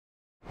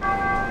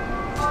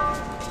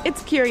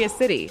It's Curious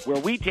City,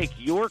 where we take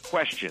your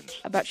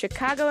questions about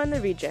Chicago and the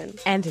region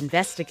and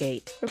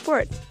investigate,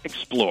 report,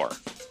 explore.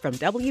 From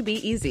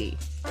WBEZ.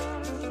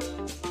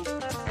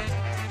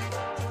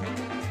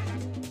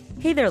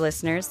 Hey there,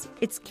 listeners.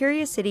 It's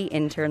Curious City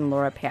intern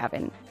Laura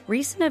Pavin.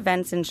 Recent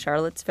events in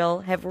Charlottesville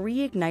have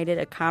reignited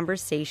a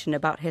conversation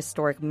about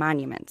historic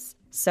monuments.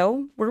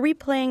 So, we're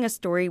replaying a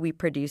story we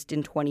produced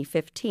in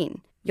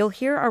 2015. You'll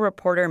hear our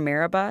reporter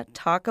Maribah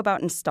talk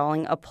about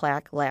installing a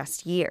plaque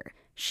last year.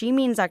 She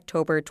means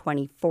October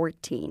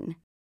 2014.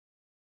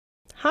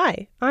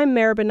 Hi, I'm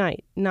Maribah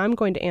Knight, and I'm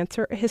going to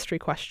answer a history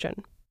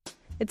question.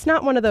 It's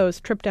not one of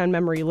those trip down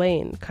memory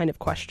lane kind of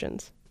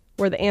questions,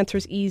 where the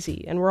answer's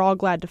easy and we're all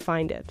glad to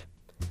find it.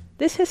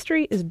 This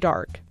history is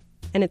dark,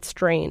 and it's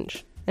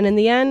strange, and in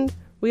the end,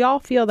 we all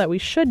feel that we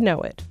should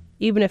know it,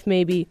 even if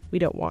maybe we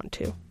don't want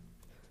to.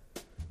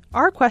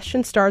 Our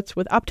question starts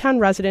with Uptown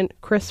resident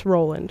Chris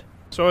Rowland.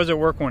 So I was at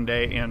work one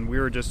day, and we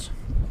were just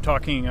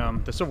talking,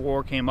 the Civil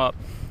War came up,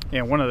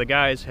 and one of the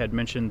guys had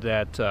mentioned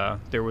that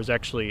there was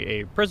actually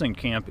a prison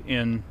camp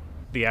in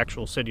the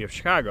actual city of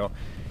Chicago,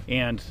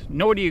 and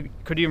nobody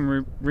could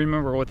even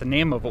remember what the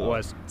name of it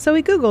was. So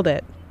we Googled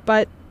it,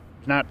 but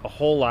not a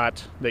whole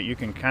lot that you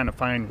can kind of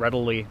find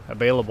readily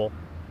available.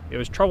 It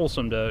was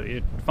troublesome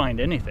to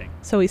find anything.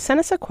 So he sent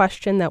us a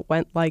question that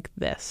went like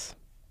this.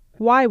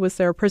 Why was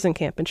there a prison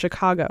camp in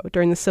Chicago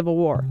during the Civil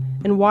War?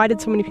 And why did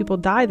so many people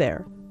die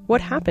there?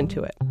 What happened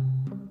to it?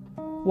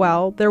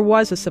 Well, there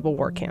was a Civil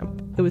War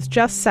camp. It was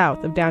just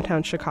south of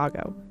downtown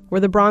Chicago,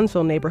 where the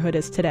Bronzeville neighborhood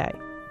is today.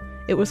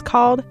 It was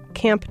called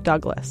Camp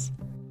Douglas.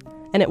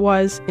 And it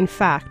was, in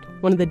fact,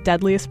 one of the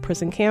deadliest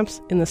prison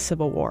camps in the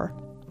Civil War.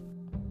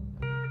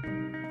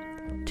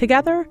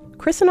 Together,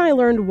 Chris and I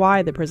learned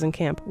why the prison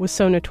camp was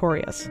so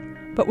notorious,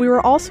 but we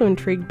were also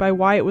intrigued by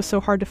why it was so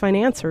hard to find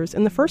answers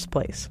in the first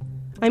place.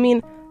 I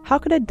mean, how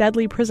could a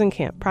deadly prison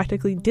camp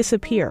practically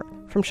disappear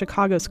from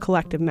Chicago's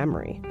collective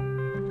memory?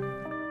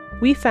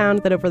 We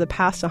found that over the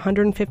past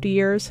 150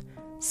 years,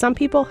 some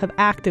people have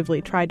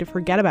actively tried to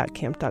forget about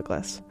Camp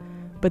Douglas,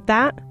 but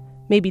that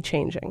may be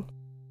changing.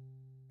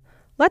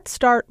 Let's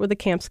start with the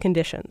camp's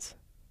conditions.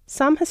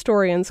 Some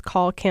historians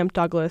call Camp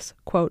Douglas,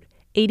 quote,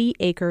 80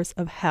 acres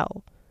of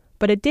hell,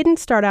 but it didn't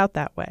start out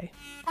that way.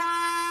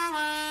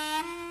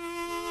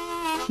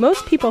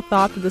 Most people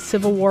thought that the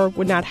Civil War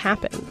would not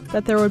happen,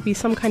 that there would be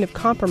some kind of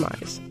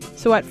compromise.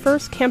 So at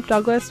first, Camp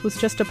Douglas was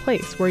just a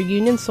place where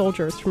Union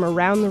soldiers from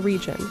around the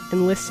region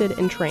enlisted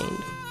and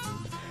trained.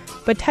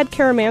 But Ted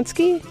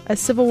Karamansky, a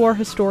Civil War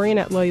historian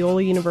at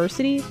Loyola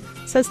University,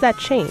 says that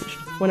changed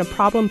when a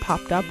problem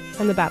popped up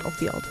on the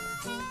battlefield.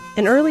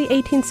 In early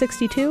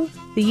 1862,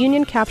 the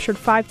Union captured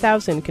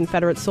 5,000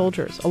 Confederate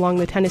soldiers along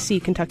the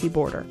Tennessee-Kentucky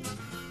border.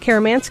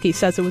 Karamansky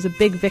says it was a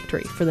big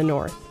victory for the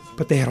North.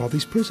 But they had all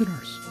these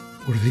prisoners.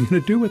 What are they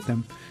going to do with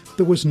them?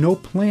 There was no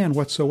plan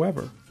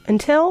whatsoever.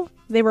 Until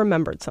they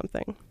remembered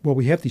something. Well,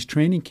 we have these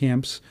training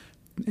camps,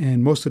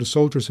 and most of the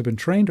soldiers have been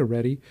trained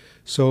already,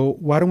 so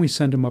why don't we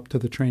send them up to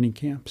the training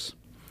camps?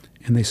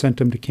 And they sent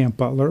them to Camp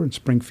Butler in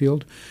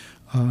Springfield,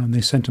 and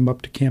they sent them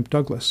up to Camp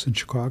Douglas in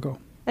Chicago.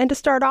 And to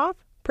start off,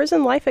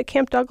 prison life at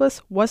Camp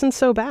Douglas wasn't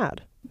so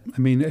bad. I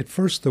mean, at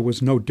first there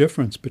was no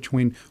difference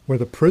between where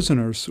the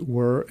prisoners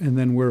were and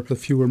then where the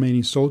few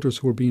remaining soldiers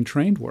who were being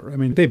trained were. I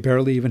mean, they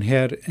barely even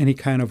had any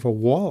kind of a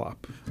wall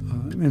up.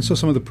 And so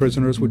some of the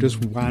prisoners would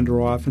just wander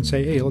off and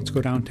say, hey, let's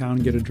go downtown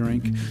and get a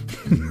drink.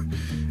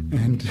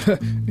 And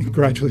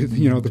gradually,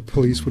 the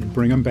police would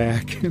bring them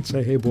back and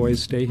say, hey,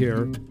 boys, stay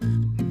here.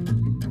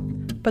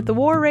 But the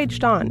war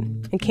raged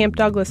on, and Camp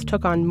Douglas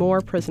took on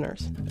more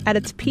prisoners. At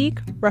its peak,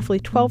 roughly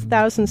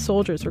 12,000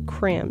 soldiers were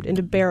crammed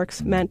into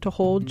barracks meant to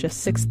hold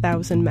just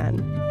 6,000 men.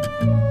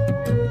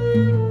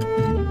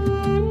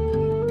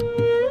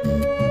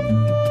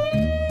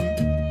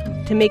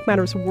 To make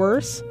matters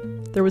worse,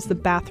 there was the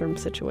bathroom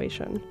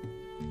situation.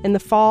 In the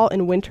fall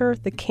and winter,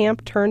 the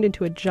camp turned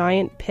into a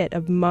giant pit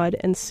of mud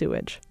and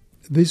sewage.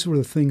 These were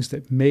the things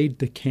that made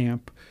the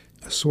camp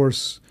a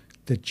source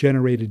that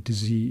generated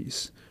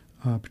disease,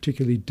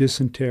 particularly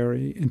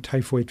dysentery and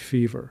typhoid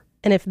fever.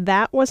 And if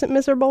that wasn't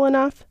miserable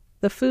enough,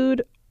 the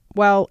food,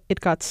 well,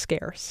 it got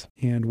scarce.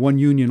 And one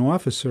Union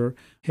officer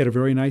had a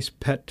very nice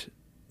pet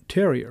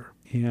terrier.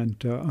 And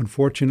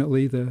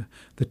unfortunately, the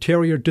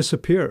terrier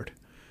disappeared.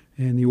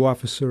 And the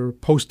officer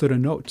posted a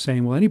note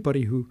saying, well,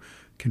 anybody who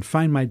can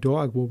find my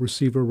dog will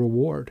receive a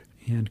reward.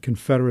 And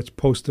Confederates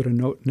posted a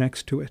note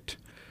next to it.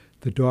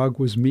 The dog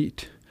was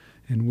meat,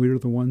 and we were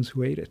the ones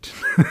who ate it.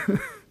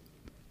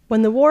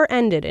 When the war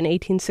ended in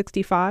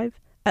 1865,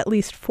 at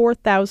least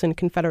 4,000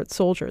 Confederate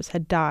soldiers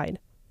had died.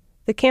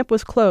 The camp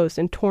was closed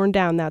and torn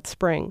down that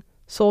spring,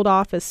 sold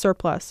off as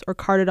surplus or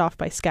carted off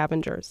by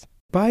scavengers.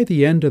 By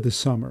the end of the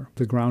summer,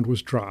 the ground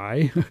was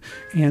dry,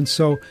 and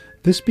so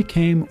this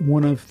became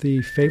one of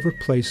the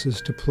favorite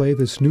places to play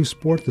this new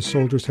sport the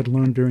soldiers had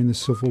learned during the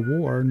Civil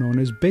War, known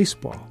as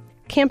baseball.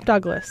 Camp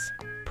Douglas,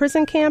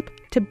 prison camp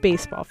to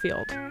baseball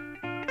field.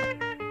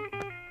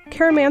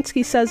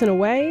 Karamansky says in a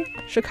way,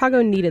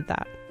 Chicago needed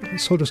that.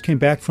 soldiers came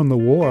back from the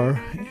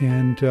war,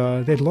 and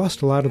they'd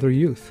lost a lot of their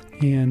youth.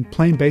 And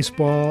playing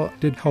baseball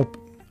did help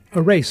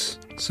erase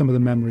some of the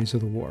memories of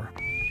the war.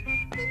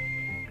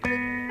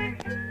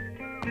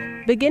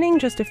 Beginning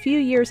just a few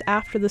years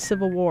after the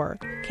Civil War,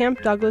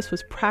 Camp Douglas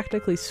was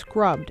practically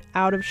scrubbed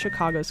out of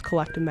Chicago's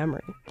collective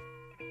memory.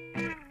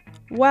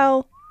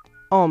 Well,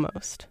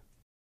 almost.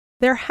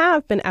 There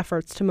have been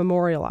efforts to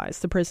memorialize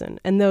the prison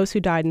and those who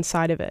died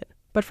inside of it,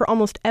 but for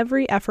almost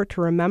every effort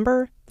to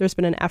remember, there's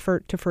been an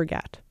effort to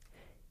forget.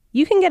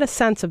 You can get a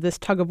sense of this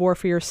tug-of-war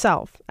for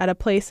yourself at a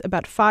place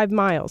about 5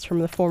 miles from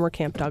the former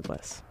Camp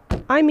Douglas.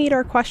 I meet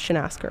our question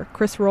asker,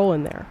 Chris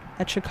Rowland, there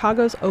at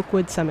Chicago's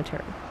Oakwood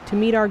Cemetery to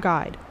meet our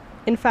guide.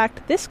 In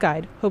fact, this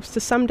guide hopes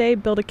to someday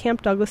build a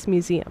Camp Douglas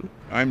museum.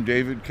 I'm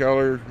David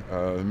Keller,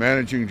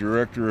 Managing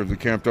Director of the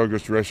Camp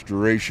Douglas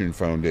Restoration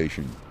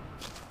Foundation.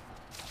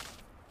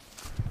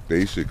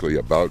 Basically,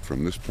 about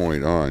from this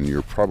point on,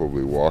 you're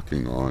probably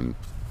walking on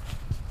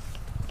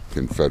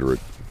Confederate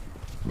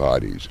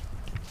bodies.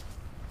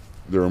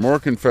 There are more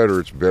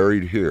Confederates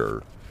buried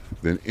here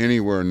than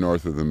anywhere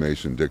north of the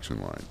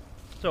Mason-Dixon line.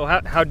 So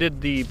how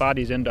did the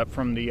bodies end up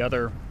from the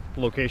other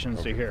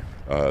locations to here?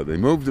 They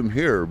moved them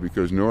here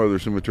because no other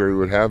cemetery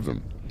would have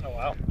them. Oh,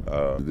 wow.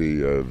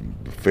 The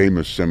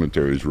famous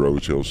cemeteries,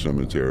 Rose Hill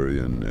Cemetery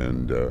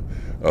and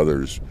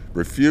others,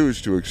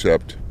 refused to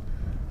accept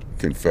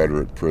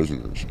Confederate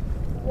prisoners.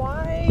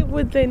 Why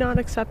would they not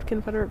accept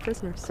Confederate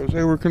prisoners? Because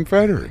they were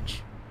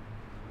Confederates.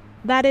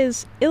 That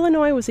is,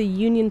 Illinois was a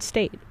Union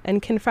state,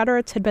 and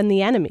Confederates had been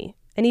the enemy,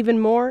 and even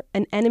more,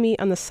 an enemy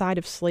on the side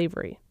of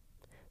slavery.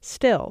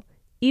 Still,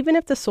 even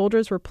if the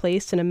soldiers were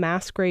placed in a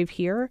mass grave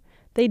here,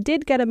 they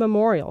did get a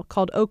memorial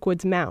called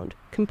Oakwood's Mound,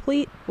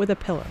 complete with a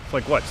pillar. It's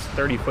like, what, it's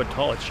 30 foot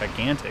tall, it's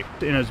gigantic.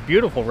 And it's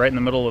beautiful right in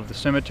the middle of the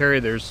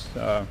cemetery. There's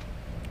a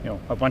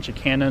bunch of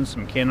cannons,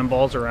 some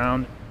cannonballs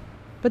around.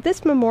 But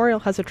this memorial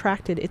has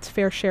attracted its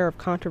fair share of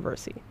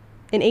controversy.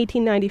 In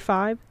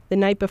 1895, the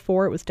night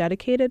before it was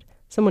dedicated,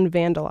 someone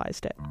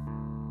vandalized it.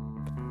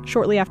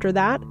 Shortly after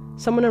that,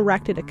 someone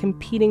erected a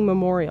competing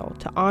memorial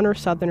to honor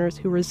Southerners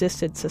who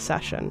resisted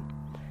secession.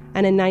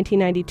 And in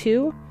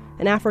 1992,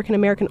 an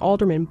African-American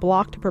alderman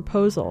blocked a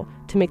proposal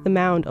to make the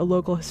mound a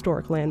local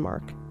historic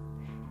landmark.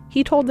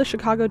 He told the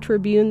Chicago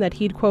Tribune that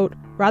he'd, quote,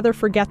 rather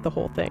forget the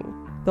whole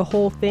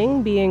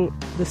thing being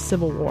the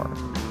Civil War.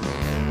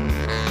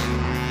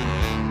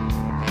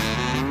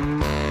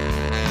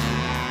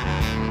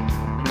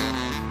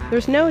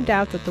 There's no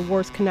doubt that the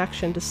war's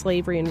connection to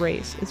slavery and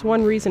race is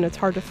one reason it's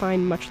hard to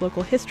find much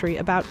local history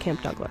about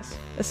Camp Douglas,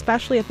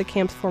 especially at the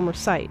camp's former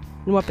site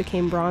in what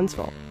became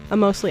Bronzeville, a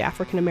mostly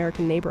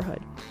African-American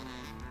neighborhood.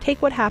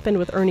 Take what happened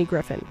with Ernie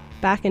Griffin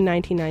back in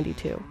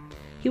 1992.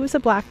 He was a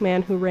black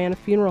man who ran a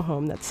funeral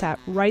home that sat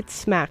right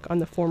smack on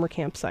the former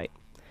campsite.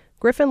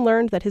 Griffin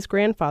learned that his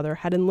grandfather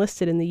had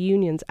enlisted in the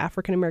Union's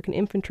African-American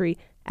infantry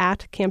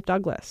at Camp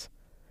Douglas.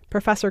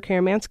 Professor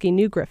Karamansky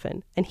knew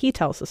Griffin, and he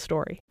tells the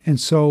story. And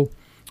so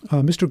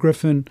Mr.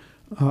 Griffin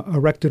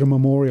erected a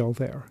memorial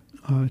there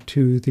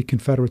to the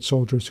Confederate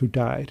soldiers who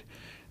died.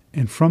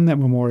 And from that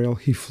memorial,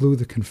 he flew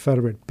the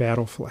Confederate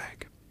battle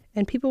flag.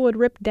 And people would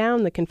rip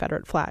down the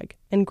Confederate flag,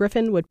 and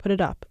Griffin would put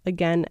it up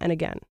again and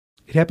again.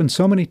 It happened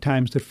so many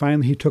times that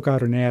finally he took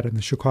out an ad in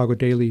the Chicago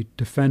Daily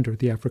Defender,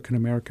 the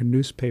African-American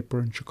newspaper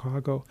in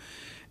Chicago,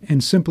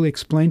 and simply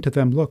explained to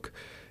them, look,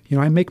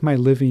 I make my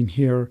living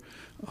here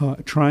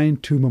trying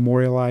to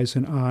memorialize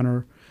and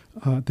honor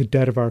the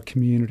dead of our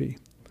community.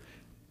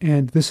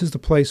 And this is the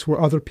place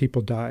where other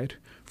people died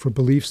for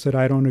beliefs that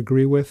I don't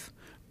agree with,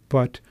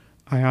 but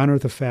I honor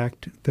the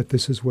fact that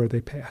this is where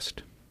they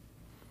passed.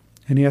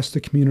 And he asked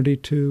the community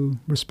to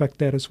respect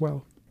that as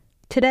well.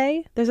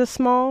 Today, there's a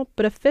small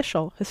but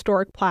official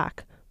historic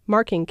plaque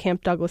marking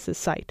Camp Douglas's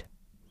site.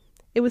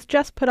 It was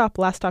just put up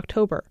last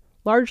October,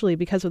 largely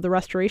because of the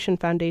Restoration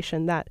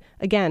Foundation that,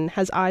 again,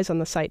 has eyes on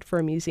the site for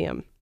a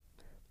museum.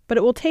 But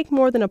it will take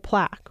more than a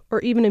plaque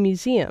or even a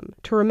museum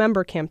to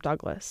remember Camp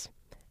Douglas.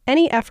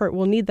 Any effort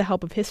will need the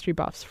help of history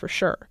buffs, for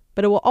sure,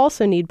 but it will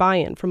also need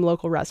buy-in from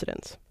local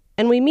residents.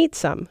 And we meet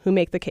some who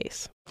make the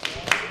case.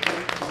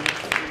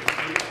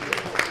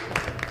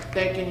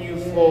 Thanking you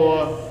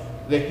for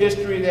the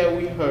history that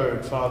we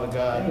heard, Father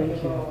God.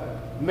 Thank you.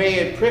 May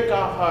it prick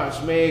our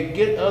hearts. May it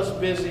get us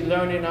busy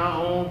learning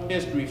our own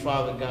history,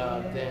 Father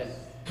God.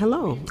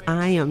 Hello,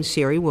 I am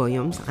Sherry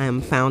Williams. I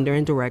am founder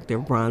and director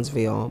of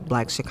Bronzeville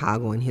Black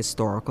Chicagoan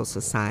Historical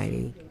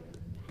Society.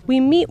 We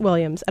meet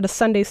Williams at a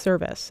Sunday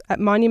service at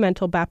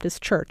Monumental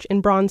Baptist Church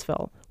in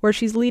Bronzeville, where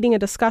she's leading a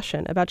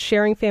discussion about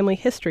sharing family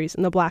histories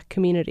in the Black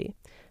community.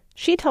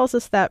 She tells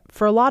us that,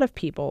 for a lot of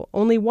people,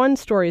 only one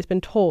story has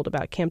been told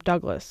about Camp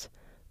Douglas,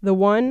 the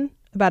one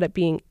about it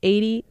being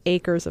 80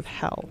 acres of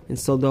hell. And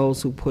so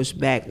those who push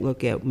back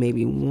look at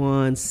maybe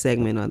one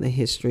segment of the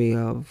history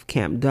of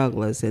Camp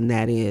Douglas, and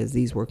that is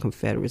these were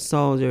Confederate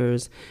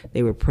soldiers,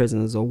 they were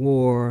prisoners of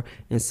war,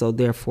 and so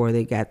therefore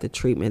they got the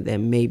treatment that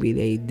maybe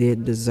they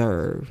did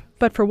deserve.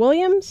 But for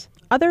Williams,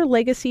 other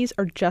legacies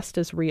are just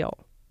as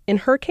real. In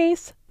her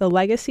case, the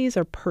legacies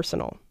are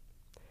personal.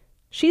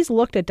 She's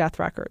looked at death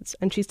records,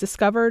 and she's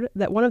discovered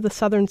that one of the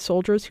Southern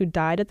soldiers who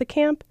died at the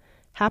camp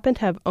happened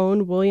to have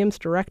owned William's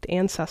direct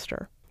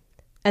ancestor.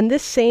 And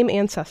this same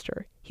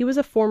ancestor, he was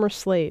a former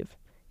slave,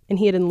 and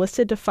he had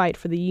enlisted to fight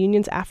for the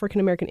Union's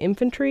African-American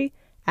infantry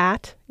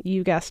at,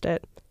 you guessed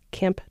it,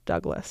 Camp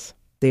Douglas.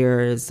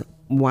 There's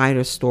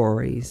wider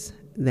stories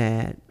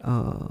that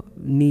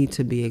need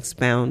to be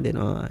expounded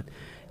on.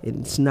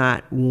 It's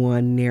not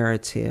one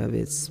narrative,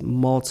 it's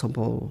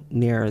multiple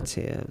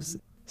narratives.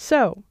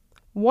 So,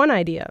 one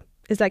idea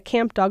is that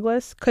Camp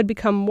Douglas could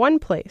become one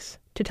place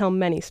to tell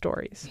many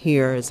stories.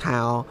 Here's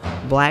how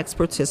blacks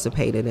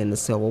participated in the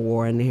Civil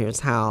War, and here's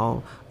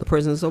how the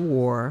prisoners of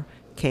war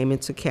came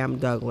into Camp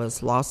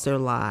Douglas, lost their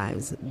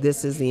lives.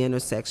 This is the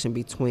intersection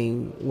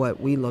between what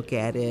we look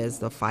at as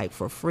the fight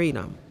for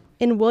freedom.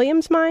 In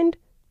William's mind,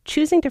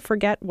 choosing to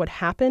forget what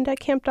happened at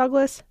Camp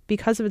Douglas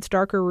because of its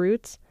darker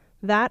roots,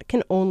 that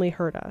can only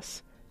hurt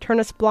us, turn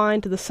us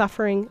blind to the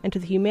suffering and to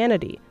the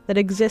humanity that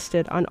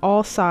existed on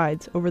all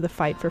sides over the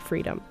fight for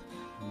freedom.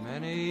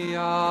 Many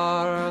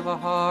are the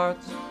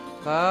hearts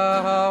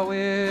that are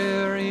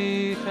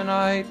weary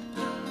tonight,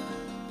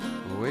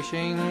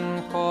 wishing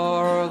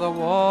for the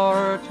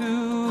war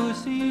to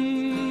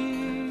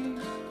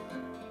cease.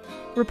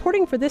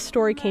 Reporting for this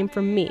story came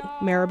from me,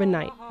 Maribel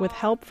Knight, with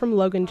help from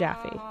Logan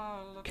Jaffe.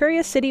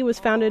 Curious City was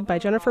founded by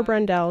Jennifer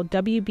Brendel,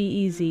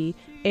 WBEZ,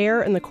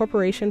 AIR, and the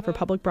Corporation for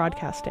Public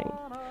Broadcasting.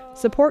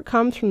 Support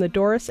comes from the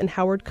Doris and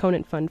Howard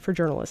Conant Fund for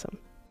Journalism.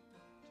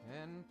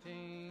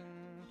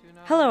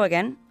 Hello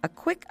again. A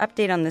quick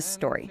update on this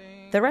story.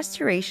 The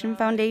Restoration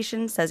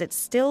Foundation says it's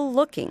still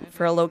looking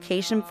for a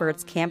location for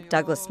its Camp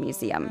Douglas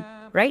Museum.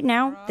 Right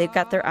now, they've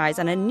got their eyes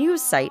on a new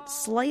site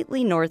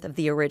slightly north of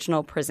the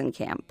original prison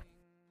camp.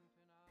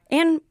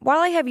 And while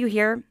I have you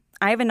here,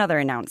 I have another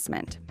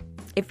announcement.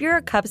 If you're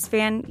a Cubs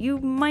fan, you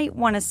might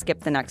want to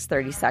skip the next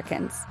 30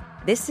 seconds.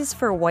 This is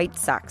for White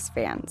Sox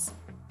fans.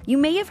 You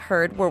may have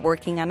heard we're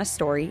working on a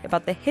story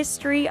about the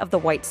history of the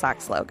White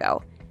Sox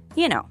logo.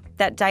 You know,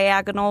 that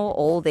diagonal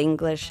Old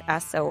English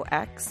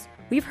SOX.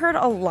 We've heard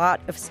a lot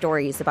of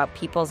stories about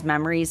people's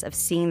memories of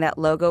seeing that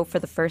logo for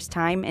the first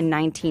time in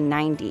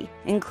 1990,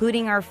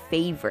 including our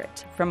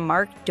favorite from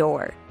Mark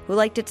Dorr, who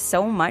liked it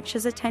so much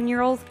as a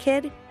 10-year-old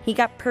kid, he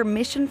got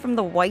permission from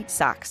the White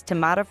Sox to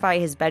modify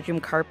his bedroom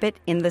carpet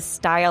in the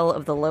style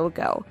of the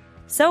logo.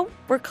 So,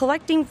 we're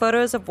collecting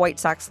photos of White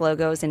Sox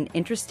logos in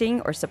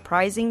interesting or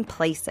surprising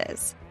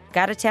places.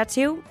 Got a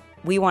tattoo?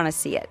 We want to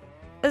see it,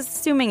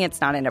 assuming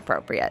it's not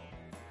inappropriate.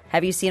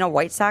 Have you seen a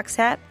White Sox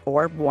hat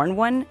or worn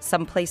one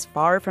someplace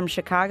far from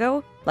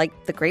Chicago,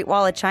 like the Great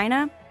Wall of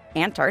China,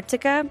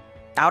 Antarctica,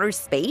 outer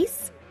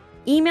space?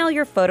 Email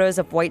your photos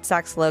of White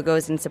Sox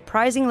logos in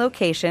surprising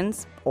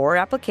locations or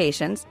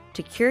applications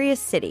to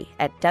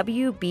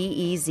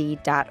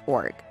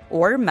curiouscity@wbez.org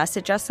or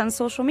message us on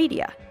social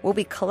media. We'll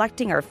be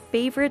collecting our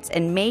favorites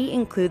and may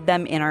include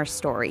them in our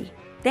story.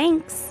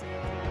 Thanks!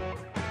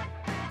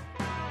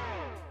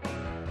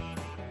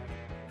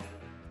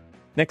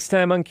 Next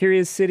time on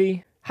Curious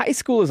City, high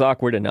school is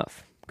awkward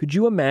enough. Could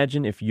you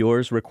imagine if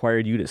yours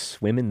required you to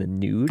swim in the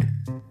nude?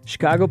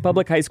 Chicago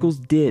public high schools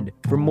did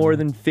for more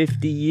than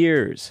 50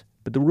 years.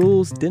 But the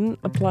rules didn't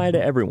apply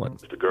to everyone.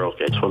 The girls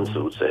had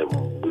swimsuits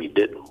and we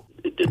didn't.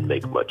 It didn't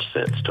make much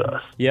sense to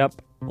us. Yep,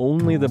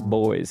 only the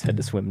boys had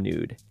to swim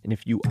nude. And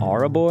if you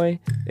are a boy,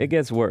 it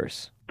gets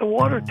worse. The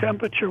water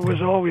temperature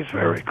was always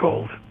very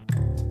cold.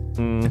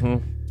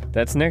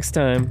 That's next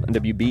time on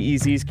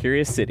WBEZ's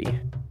Curious City.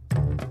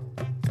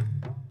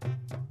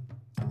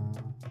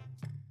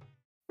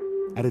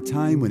 At a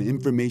time when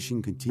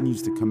information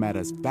continues to come at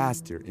us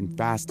faster and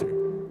faster,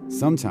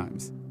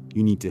 sometimes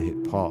you need to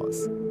hit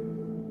pause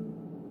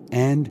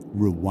and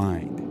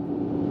rewind.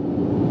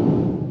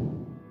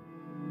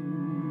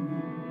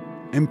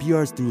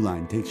 NPR's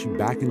Throughline takes you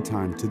back in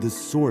time to the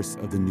source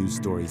of the news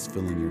stories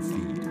filling your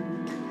feed.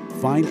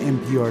 Find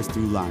NPR's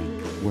Throughline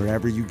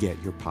wherever you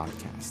get your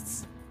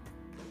podcasts.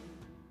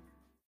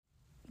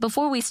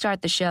 Before we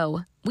start the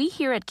show, we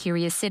here at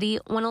Curious City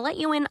want to let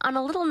you in on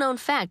a little-known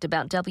fact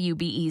about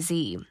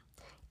WBEZ.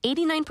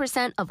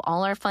 89% of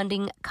all our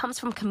funding comes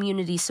from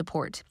community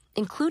support,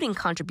 including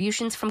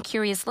contributions from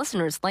curious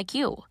listeners like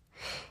you.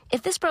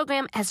 If this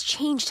program has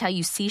changed how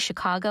you see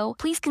Chicago,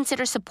 please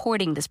consider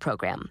supporting this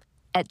program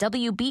at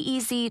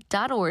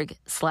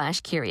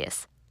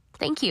wbez.org/curious.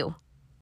 Thank you.